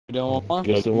We doing one more?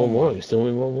 Just do one more. Just do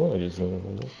one more. Just do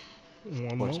one more.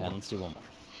 One More more. 10. Let's do one more.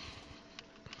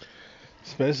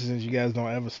 Especially since you guys don't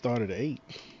ever start at 8.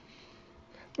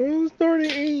 Oh, start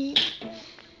at 8.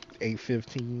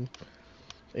 8:15.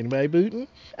 Anybody booting?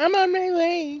 I'm on my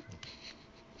way.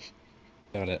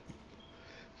 Got it.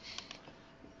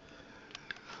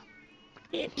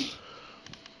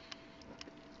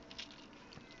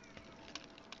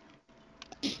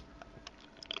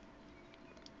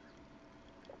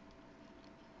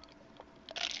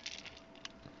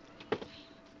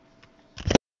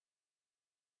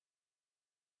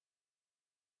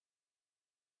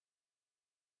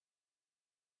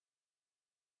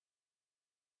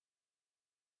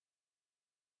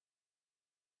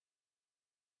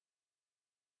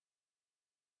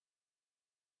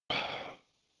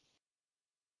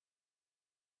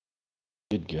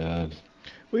 Good God.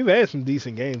 We've had some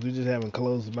decent games. We just haven't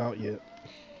closed them out yet.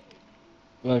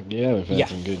 Fuck yeah, we've had Yeah.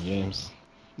 some good games.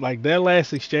 Like that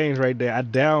last exchange right there, I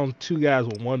downed 2 guys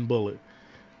with 1 bullet.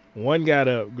 One got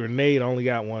a grenade, only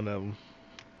got 1 of them.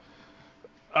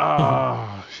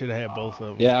 Oh, should have had both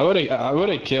of them. Yeah, I would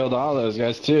have killed all those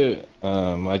guys too.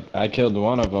 I killed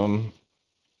one of them.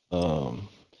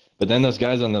 But then those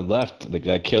guys on the left,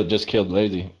 that just killed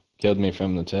Lazy, killed me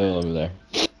from the tail over there.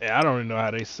 Yeah, I don't even know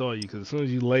how they saw you, because as soon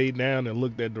as you laid down and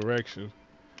looked that direction,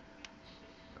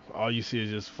 all you see is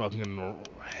just fucking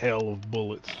hell of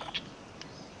bullets.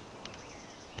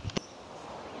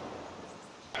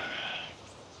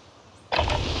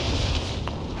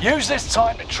 Use this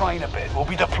time to train a bit. We'll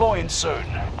be deploying soon.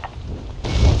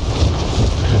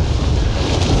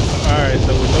 Alright,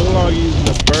 so we're no longer using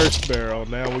the burst barrel.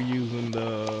 Now we're using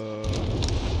the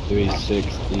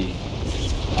 360.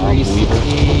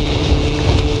 360.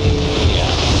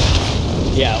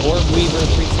 Yeah, Orb Weaver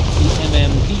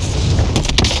 360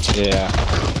 PC. Yeah.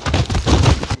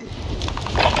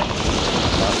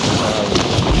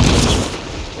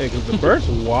 Yeah, because the burst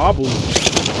wobbles at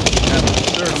a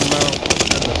certain amount,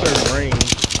 at a certain range.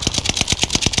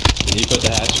 Did you put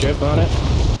the hatch strip on it?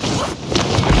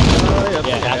 Yes,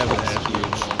 Yeah, I have that's that.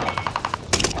 huge.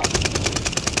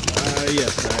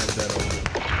 Yes, I have that on.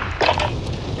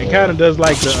 It kind of does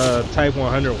like the Type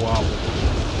 100 wobble. Not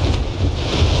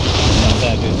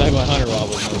that, dude. Type 100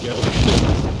 wobble is no joke.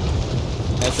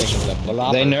 That thing is a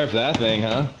blopper. They nerfed that thing,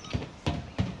 huh?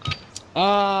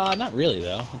 Not really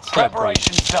though. It's still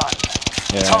Preparation's done.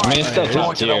 Yeah, I mean it's still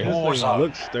top to the tier. war This thing zone.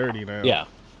 looks sturdy now. pretty, yeah.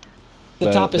 The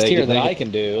But toppest tier that I can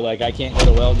do. Like I can't go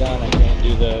to well gun. I can't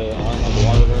do the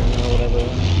underwater burn or whatever.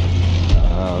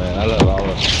 Oh man, I love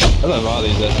all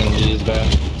these SMGs, bro. I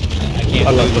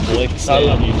can't do the Blix. I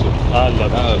love you too. I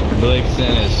love you. Oh,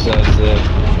 Blixen is so sick.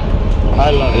 I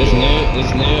love This you. new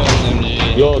SMG.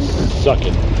 You're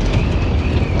sucking.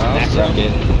 I'll suck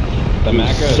it. The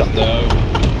macro is suck. dope.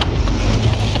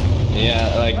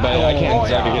 Yeah, like, but I can't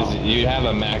suck it because you have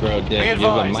a macro Be dick. You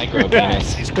have a advised, micro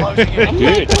gas penis. is closing in.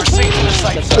 Dude. Proceed to the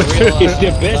safe That's zone. a real, It's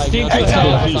the best thing to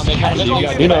have.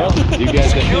 You know, you guys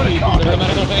Is there a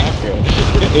medical thing?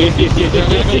 It's the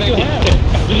best thing to have.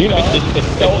 You know, all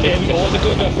the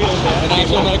good that feels An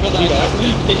actual medical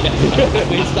diagnosis?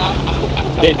 Please stop. all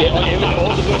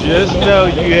the good. Just know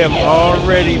you have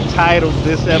already titled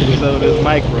this episode as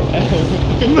Micro.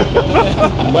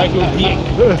 Michael Dick.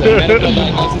 The medical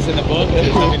diagnosis in the book is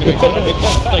something to make fun of.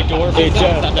 Like dwarf. It's It's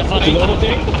not that funny. you know the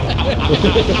thing?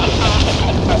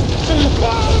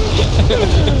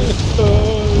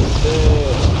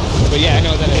 But yeah, I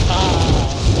know what that is.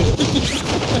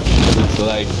 It's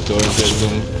like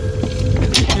dwarfism.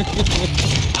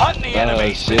 Hunt the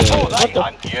enemy shit. before they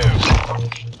hunt you.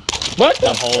 What the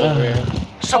That hole over here.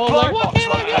 Supply what box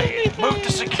can I get located. Move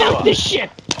to secure. Fuck this shit?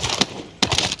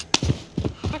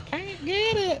 I can't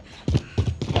get it.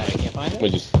 I can't find it.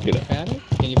 We'll just get it. Found it?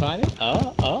 Can you find it?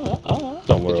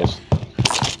 Somewhere else.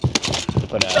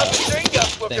 Put a Machine gun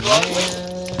thing whipping there.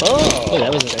 Oh, Oh,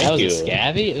 that was thank a you.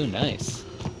 scabby. Ooh, nice.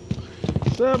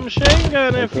 Submachine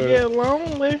gun if you get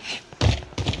lonely.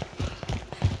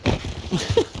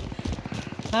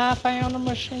 I found a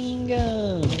machine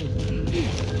gun.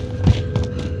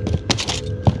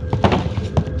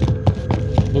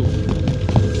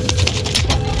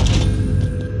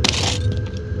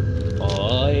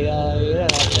 Oh, yeah.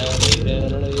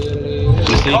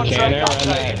 You see Contract Canner run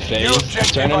that updated. New phase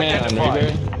objective tournament on identified.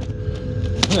 Reaper?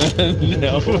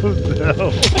 No.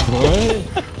 What?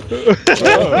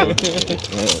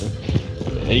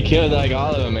 He killed like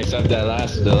all of them except the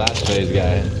last phase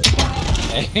guy.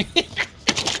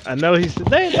 I know he said,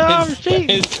 they thought I was cheating.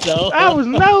 It's so, I was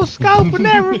no scoping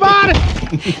everybody.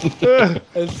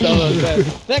 it's so upset.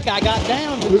 That guy got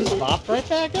down and just popped right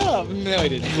back up. No, he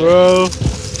didn't. Bro,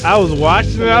 I was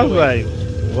watching it. I was like,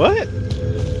 what?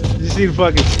 You see the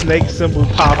fucking snake symbol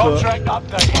pop up? Contract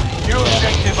updated. New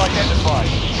objective identified.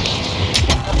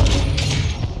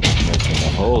 The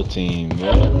whole team,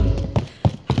 man.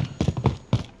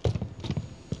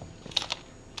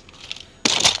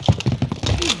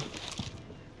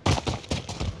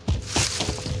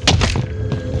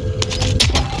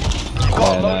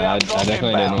 Yeah, no, I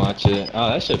definitely didn't watch it. Oh,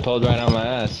 that shit pulled right on my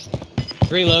ass.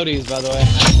 3 loadies, by the way.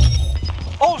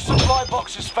 All supply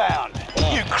boxes found.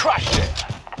 You crushed it.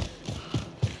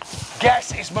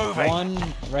 Gas is moving.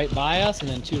 1 right by us, and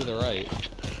then 2 to the right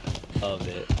of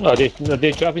it. Oh,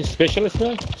 they dropping specialists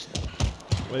now?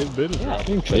 They've been dropped.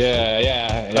 Interesting.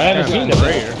 Yeah. I haven't seen them.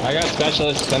 rare. I got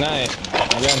specialists tonight.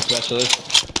 I got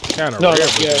specialists. Kind of No, rare.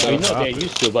 yeah, but we know they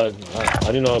used to, but I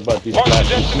didn't know about these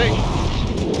classes.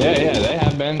 Yeah, they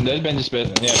have been. They've been just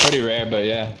pretty rare, but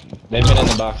yeah, they've been in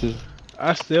the boxes.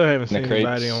 I still haven't The seen crates.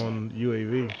 anybody on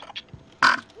UAV.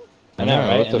 I know,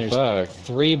 right? what And the there's fuck?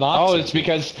 3 Oh,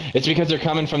 boxes. it's because they're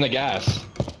coming from the gas.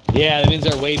 Yeah, that means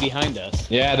they're way behind us.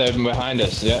 Yeah, they're behind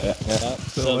us. Yeah. So,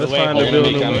 So let's the way find we're a gonna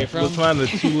be building. coming Let's find a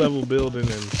 2-level building,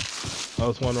 and oh,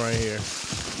 it's one right here.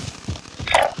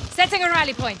 Setting a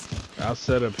rally point. I'll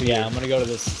set up here. Yeah, I'm gonna go to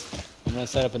this. I'm gonna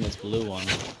set up in this blue one.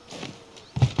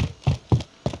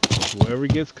 Whoever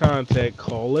gets contact,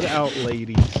 call it out,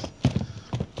 ladies.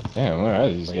 Damn, where are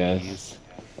these guys? Ladies.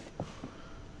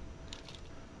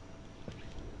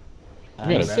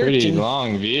 We got a pretty Searching.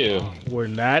 long view. We're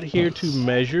not here to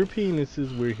measure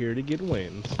penises. We're here to get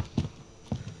wins.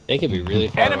 They could be really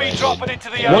far Enemy away, dropping dude. into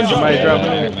the One AR. Somebody Yeah, dropping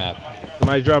Entire in. map.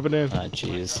 Somebody drop it in. Ah,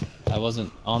 jeez. I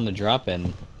wasn't on the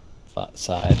drop-in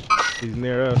side. He's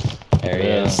near us. There he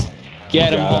Yeah. is.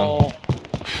 Get him, Got him. Paul.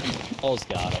 Paul's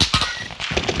got him.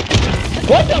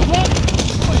 What the fuck?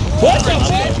 What the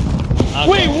fuck?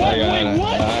 Wait, what? I got Wait, it.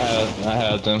 what? I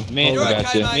helped him. Me and I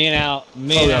got you. me and out.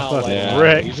 Me Oh, and that out. fucking Yeah.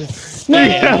 wreck. You just No,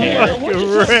 stand Yeah, there. fucking What the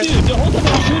fuck, wreck. dude? The whole time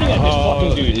I'm shooting at this Oh,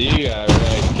 fucking dude. you got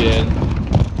wrecked, kid.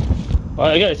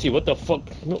 I gotta see what the fuck.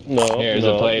 No, Here's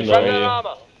no, a plate no, for you.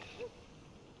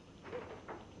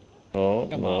 no,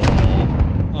 Come no. on.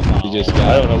 Come on. You just I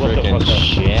got don't know what the freaking fuck that-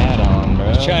 shat on, bro.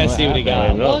 Let's try to see what he got.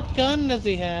 happened? No. What gun does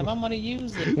he have? I'm gonna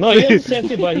use it. No, he has the same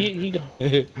thing, but he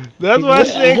That's why I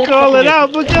said What call it fucking-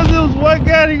 out, because it was one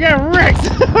guy that got wrecked.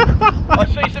 I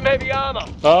see some heavy armor.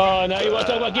 Oh, now you want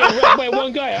to talk about getting wrecked by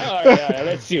one guy? All right,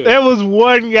 let's see it. There was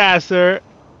one guy, sir.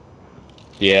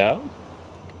 Yeah.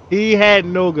 He had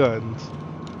no guns.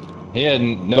 He had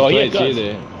no No, he had plates guns.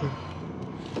 either.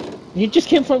 He just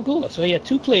came from Gulag, so he had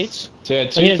 2 plates. So he had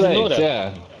And he 2 doesn't know plates, that.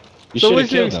 yeah. You So should have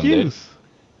what's your killed him, dude. excuse?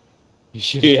 You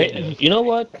should Dude, have hey, you know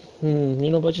what? You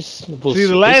know what? Just See, bullshit.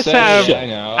 the last said time it, I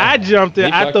know. I jumped in,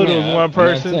 He I fucked thought me it was up, one and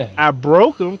that's person. it. I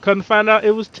broke him, couldn't find out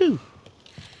it was 2.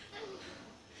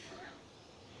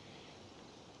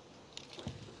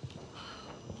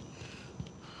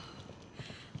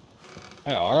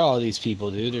 Where are all these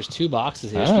people, dude? There's 2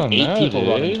 boxes here. I There's don't 8 know, people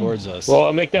running dude. towards us. Well,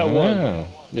 I'll make that one. Wow.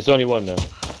 There's only one now.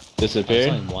 There's Disappeared?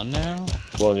 only 1 now?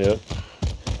 One, yeah.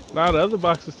 Nah, the other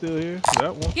box is still here.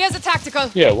 That one. Here's a tactical.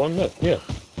 Yeah, one left, yeah.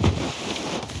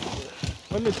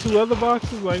 Wasn't there 2 other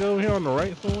boxes, like over here on the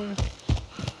right somewhere?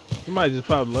 You might just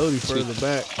pop Lodi further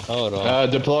back. Hold on.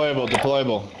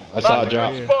 Deployable. I saw it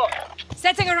drop. Yeah.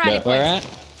 Setting a rally Yeah. Where point.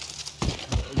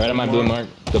 at? Right on my blue mark.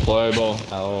 Deployable.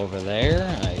 Oh, over there?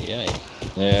 Aye, aye.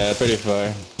 Yeah, pretty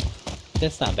far.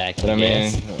 That's not back in But I the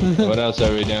mean, gas. what else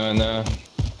are we doing though?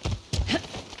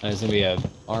 There's gonna be a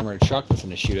armored truck that's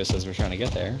gonna shoot us as we're trying to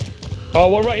get there. Oh,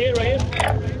 one right here.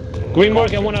 Green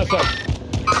mark and one outside.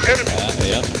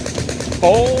 Yep.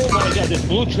 Oh my god, this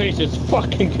blue trace is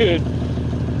fucking good.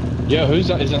 Yo, is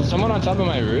there someone on top of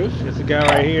my roof? There's a guy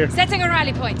right here. Setting a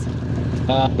rally point.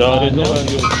 No, there's no no. one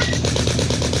good.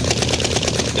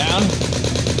 Down?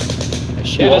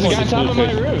 Shit, Yeah, there's a almost guy on a top of blue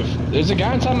my trace. roof. There's a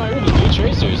guy on top of my roof with 2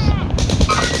 tracers.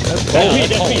 Oh, me,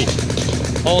 that's me.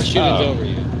 All shooting's Oh. over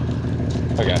you.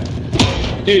 Okay.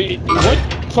 Dude, what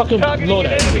fucking load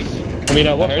that is? I mean,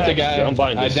 I what heard the pack guy. I'm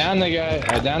buying I this? downed the guy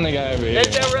over here.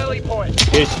 Hit their rally point.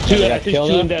 There's 2, Yeah, I think kill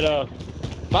 2 in them. that,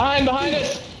 Behind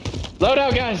us! Load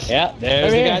out, guys! Yeah, there's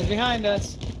Over the here. guys behind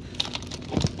us.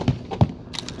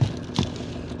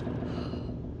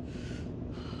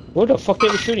 where the fuck they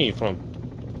were shooting you from?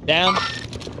 Down.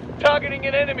 Targeting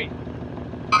an enemy.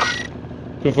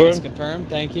 It's Confirmed? confirmed,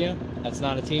 thank you. That's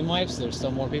not a team wipe, so there's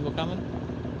still more people coming.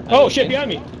 Oh shit, behind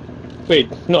me. Wait,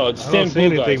 no, it's the I don't same see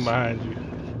blue anything guys. behind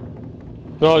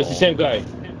you. No, it's the same guy. Look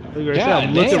right there, God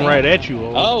I'm looking damn. right at you.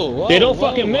 Old. Oh, whoa, They don't whoa,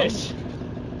 fucking whoa. miss.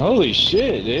 Holy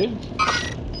shit, dude.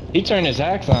 He turned his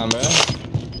axe on, bro.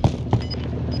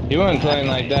 He wasn't playing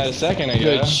like that a second ago.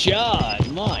 Good shot,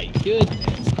 my goodness.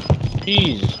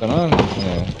 Jesus. What's going on?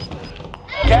 Yeah.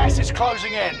 Gas is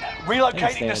closing in. I didn't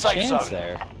Relocating stand the a safe chance zone.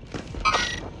 there.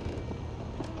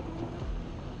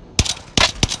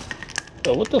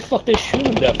 Oh, what the fuck they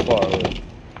shooting that far away?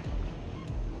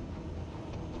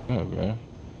 Oh, bro.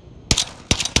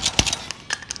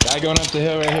 Guy going up the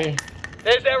hill right here.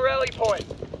 There's their rally point.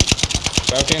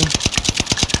 Broken.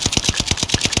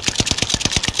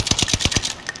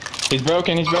 He's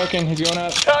broken, he's broken, he's going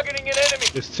up. Targeting an enemy.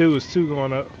 It's two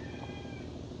going up.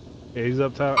 Yeah, he's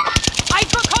up top.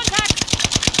 I've got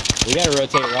contact. We gotta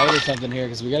rotate right or something here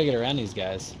because we gotta get around these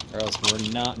guys, or else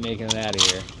we're not making it out of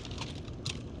here.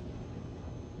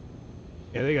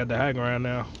 Yeah, they got the high ground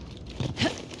now.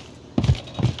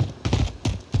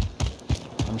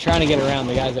 I'm trying to get around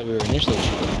the guys that we were initially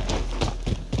shooting at.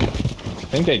 I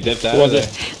think they dipped out What of was there.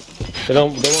 it? The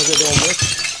ones that don't work?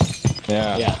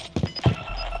 Yeah. Yeah.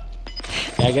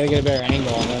 Yeah, I gotta get a better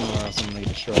angle on them or else I'm gonna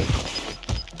get destroyed.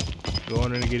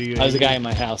 Going in to get you. There's a guy in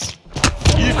my house.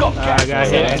 You've got I gas.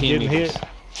 got Yeah, hit. team Getting meters. hit.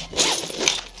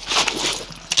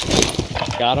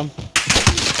 Got him.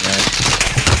 Nice.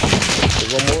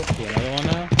 There's one more. See another one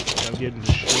now? I'm getting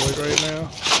destroyed right now.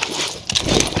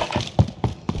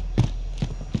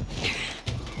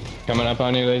 Coming up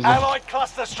on you, lazy. Allied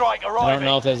cluster strike arriving. I don't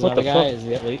know if there's What another the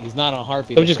guy. fuck? He's not on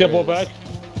heartbeat. Let me just get ball back.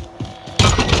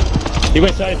 He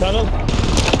went side tunnel.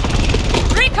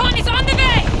 Recon is on the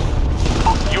way.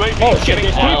 UAV Oh is shit, getting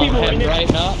there's three Oh, people heading in it. right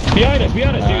up. Behind us,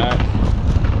 dude.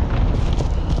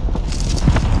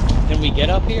 Can we get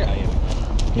up here? Oh,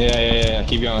 yeah. Yeah.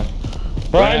 Keep going.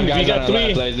 Brian, Guys we got on the left,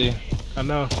 three. lazy. I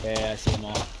know. Yeah, I see them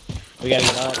all. We gotta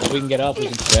get up. If we can get up, we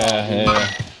can. Yeah.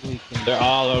 We can They're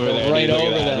all over Go there. right dude. Look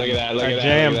over at that. them. Look at that. Look I at that.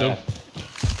 jammed Look them. at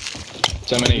that.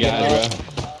 So many guys, bro.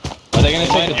 Are they gonna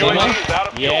take the demo? UAV is out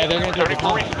of fuel. Yeah, they're gonna take the Returning for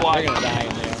tunnel. resupply. They're gonna die in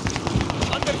there.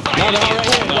 No, they're all right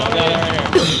here. No, they're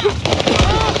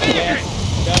right here.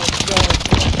 Yes. Go.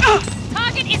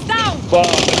 Target is down. Wow,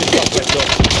 let me stop that door.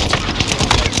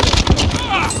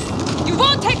 You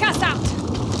won't take us out.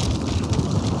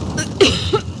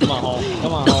 Come on, hole.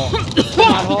 Come on, hole.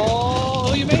 Come on, hole.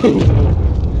 Oh, you made it.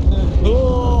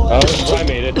 Oh, I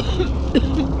made it.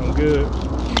 I'm good.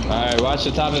 Alright, watch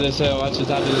the top of this hill. Watch the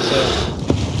top of this hill.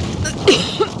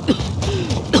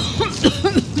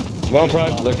 One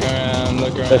prime. Look around.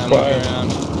 Look That's around. Look fine.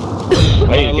 around.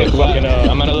 I need to get fucking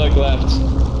I'm gonna look left.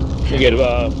 you get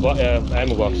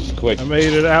ammo boxes quick. I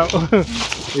made it out.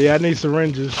 Yeah, I need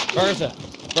syringes. Bertha,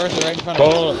 right in front of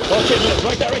us. Oh shit,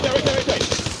 right side.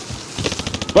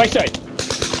 Right side.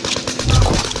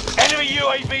 Enemy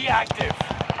UAV active.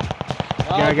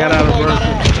 Oh, Guy got out of boy, Bertha. got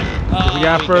out. We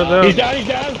got he further got He's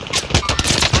up. down.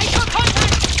 I've got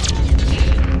contact.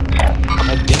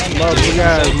 Multiple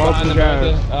guys, multiple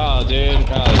guys. Oh, dude.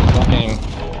 Oh, fucking.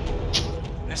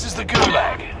 This is the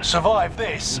gulag. Survive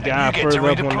this, and Guy you get to further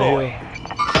up on the redeploy.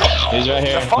 hill. He's right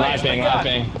here. The fight's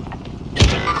Lapping. begun.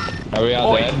 Are we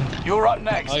all Boy, dead? you're up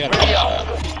next. Oh, yeah. Ready up.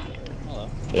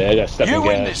 Yeah, I got stepping You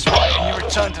win gas. this fight and you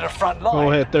return to the front line. Oh,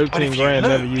 I had 13 but if grand, you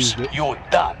never lose, used it. you're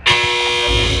done.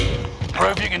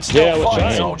 Prove you can still Yeah, we're fight,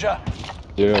 trying. soldier.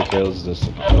 0 kills this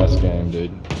last game,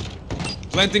 dude.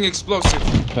 Planting explosive.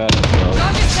 Past, bro.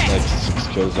 Target set. Like 6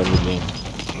 kills every game.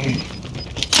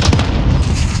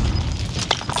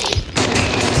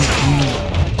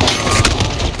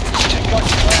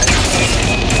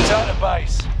 Return to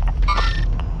base.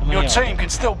 How many Your are there? team can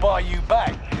still buy you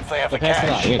back if they have the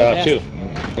Pass it cash. out. Two.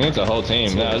 I think it's a whole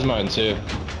team. No, it's more than 2.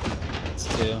 It's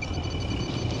two.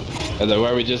 Is that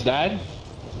where we just died?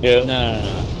 Yeah. No.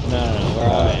 Where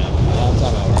I am. I'm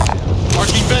talking about where I am.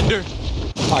 Marking vendor.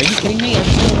 Are you kidding me?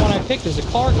 Every single one I picked is a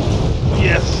cargo.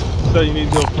 Yes. So you need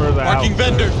to go further out. Marking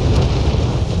vendor.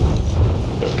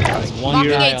 There's one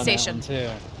Marking guy aid on station.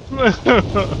 that one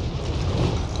too.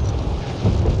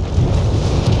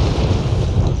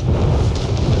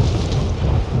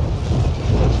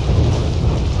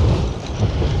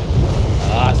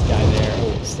 Last guy there.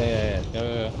 Oh, stay there.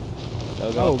 Go.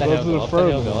 Oh, Up that go hill. to the Go up that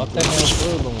further hill. Go one. up that hill.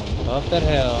 Further one. Go up that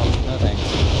hill. No thanks.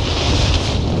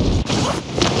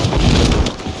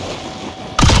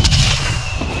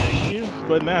 Thank you.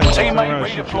 But now he's Teammate around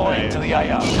shooting redeploying to your the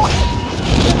ass.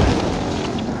 AO.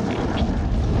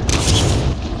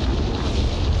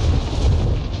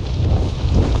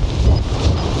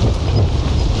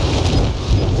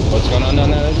 What's going on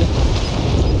down there, Lizzie? I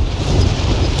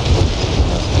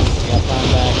got Prime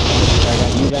back. I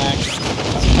got you back.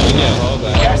 Yeah, hold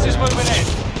back. Gas is moving in.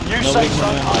 You Nobody safe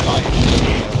zone can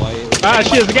highlighted. Ah,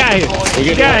 shit, there's a guy here. There's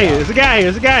a guy here. There's a guy here.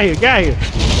 There's a guy here. Guy here.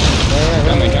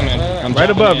 Come in. I'm Right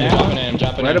dropping above in, me. I'm dropping in, I'm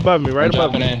dropping Right in. above me, right I'm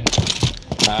above dropping me.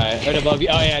 in. Alright, Right above you.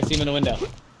 Oh yeah, I see him in the window.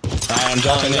 I'm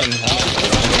dropping in.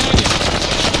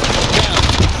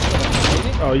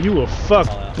 Oh, you a fuck,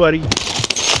 buddy.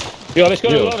 Yo, let's go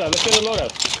to the loadout. Let's go to the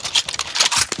loadout.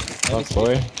 Fuck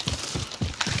boy.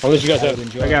 Unless you guys I have. would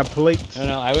enjoy. I got plates.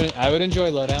 No, I would enjoy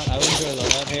loadout. I would enjoy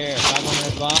loadout. Here,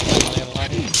 500 bomb.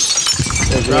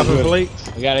 Dropping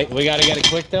plates. We gotta get it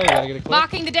quick though. We gotta get it quick.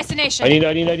 Marking the destination. I need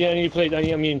a plate. I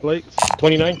mean, Plates.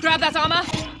 29. Grab that armor.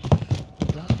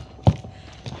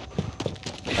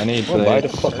 I need Oh, why the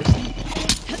plates. fuck?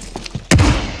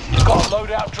 Got a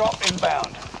loadout drop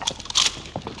inbound.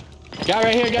 Guy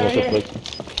right here, guy right here.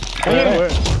 Where?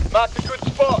 Right here. Marked a good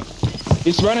spot.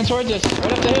 He's running towards us.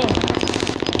 Right up the hill.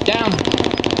 Down.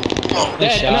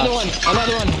 Dead. shot. Another one.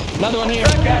 Another one. Another one here.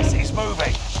 Gas is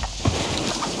moving.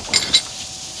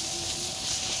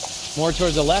 More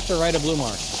towards the left or right of blue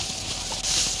mark?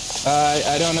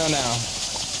 I don't know now.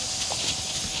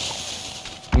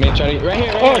 Let me try to. Right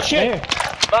here. Right Oh, here. shit. Right here.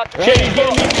 Marked Shit, he's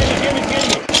getting me.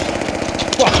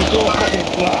 Fuck, he's so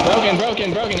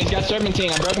fucking Broken. He's got serpentine.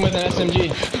 I broke him with an SMG.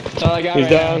 That's all I got He's right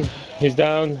down. now. He's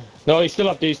down. No, he's still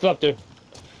up there. He's still up there.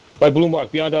 By blue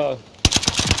mark, beyond the.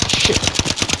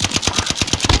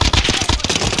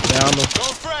 Down the.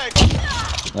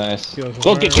 Nice.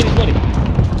 Go get his buddy.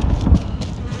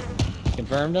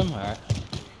 Confirmed him. All right.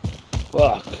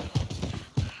 Fuck.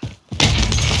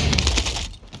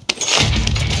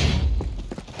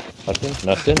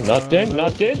 Nothing.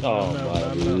 Oh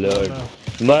my lord. No.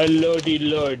 My lordy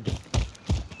lord.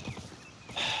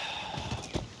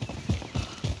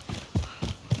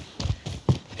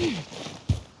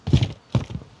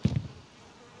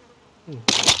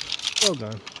 Well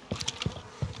done.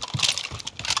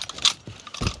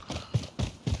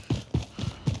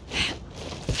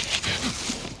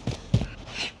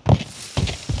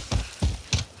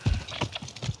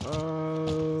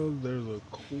 There's a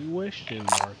question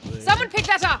mark there. Someone pick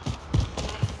that up.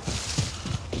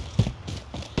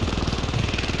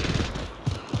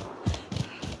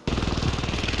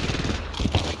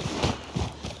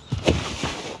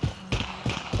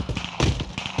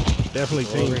 Definitely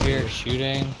Over team. here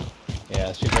shooting. Yeah,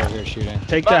 there's people over here shooting.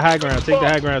 Take that high ground. Take the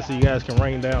high ground so you guys can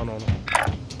rain down on them.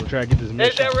 We'll try to get this There's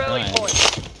mission. their rally Nice.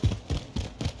 point.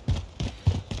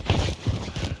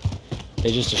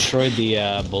 They just destroyed the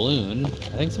balloon. I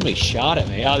think somebody shot at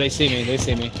me. Oh, they see me. They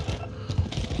see me.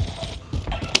 I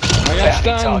got Bounty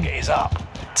stunned. target is up.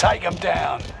 Take them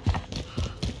down.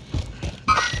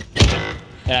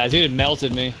 Yeah, dude, it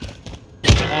melted me.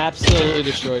 Absolutely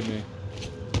destroyed me.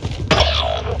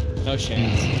 No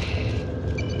chance.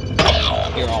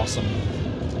 You're awesome.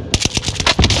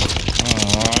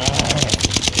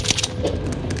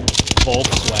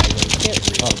 Volkswagen. Get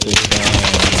real. Fuck this guy.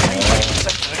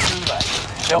 Sent to the gulag.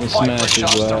 They'll This fight for a match is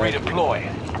chance to whack. redeploy.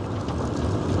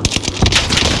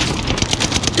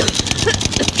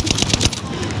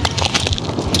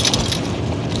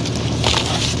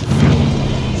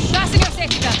 Passing your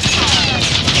safety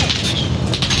belt.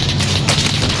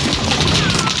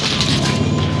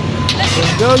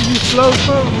 Let's go, you slow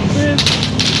son of a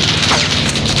bitch.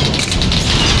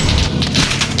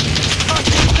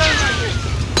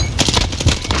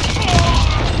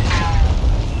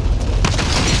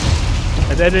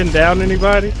 And that didn't down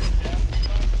anybody?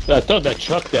 I thought that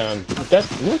truck down. That's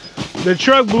what? The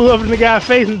truck blew up in the guy's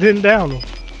face and didn't down him.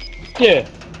 Yeah.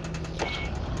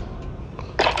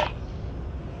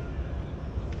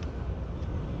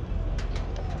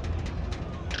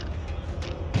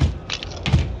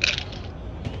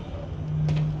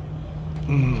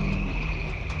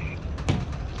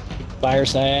 Fire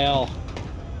sale.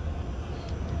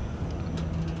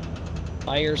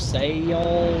 Fire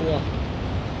sale.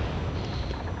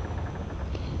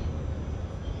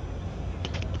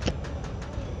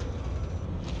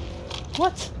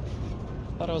 What?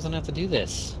 Thought I was gonna have to do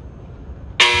this.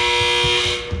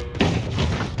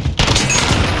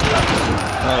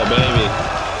 Oh baby.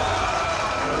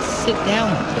 Sit down.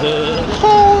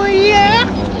 Oh yeah!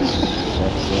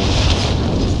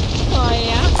 Oh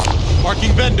yeah.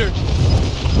 Marking vendor.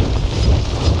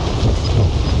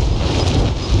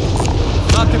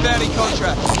 Not the bounty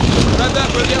contract. Grab that,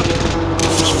 brother.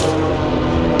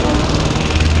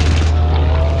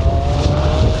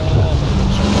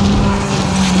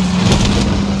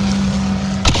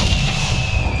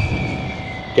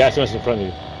 Gas mask in front of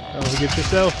you. Don't forget your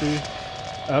selfie.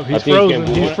 Oh, he's I think frozen.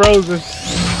 he He's can- frozen.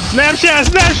 Snapshot!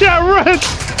 Snapshot! Run!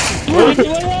 What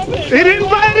happened? He didn't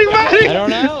find anybody. I don't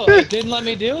know. It didn't let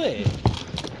me do it.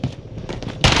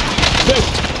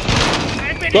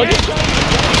 Go get it.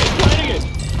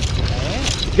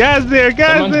 Guys there.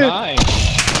 Guys Someone's there. dying.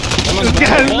 This Someone's guy's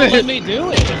dying. It won't there. let me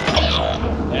do it. I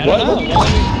don't know.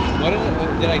 What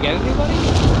did I get anybody?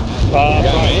 Fine,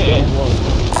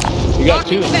 yeah. You got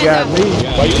two. You got me.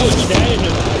 Why you wasn't standing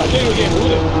there? think we're getting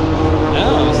looted. No,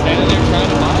 I was standing there trying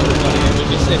to buy everybody.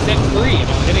 It said free, and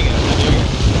I'm hitting it.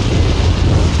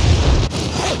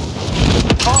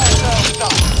 Fire sales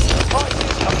done.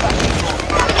 Prices are back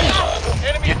in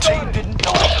order. Your team didn't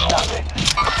die for nothing.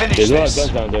 Finish There's a lot of this.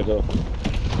 guns down there, though.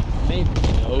 Made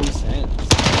no sense.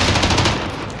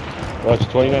 Watch,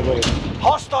 29 bullets.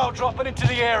 Hostile dropping into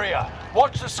the area.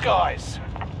 Watch the skies.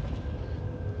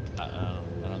 I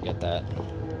don't get that.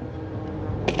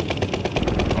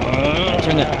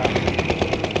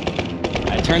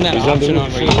 I turned that He's on the option roof,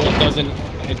 on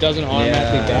where it doesn't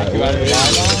automatically back you out of the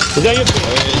live Is that your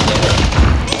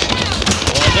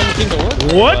Well, it doesn't seem to work.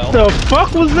 very What well. the fuck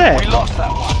was We that? lost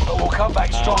that one, but we'll come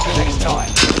back stronger next time.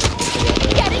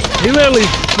 He literally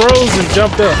froze and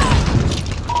jumped up.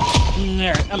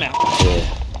 There, I'm out.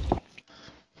 Yeah.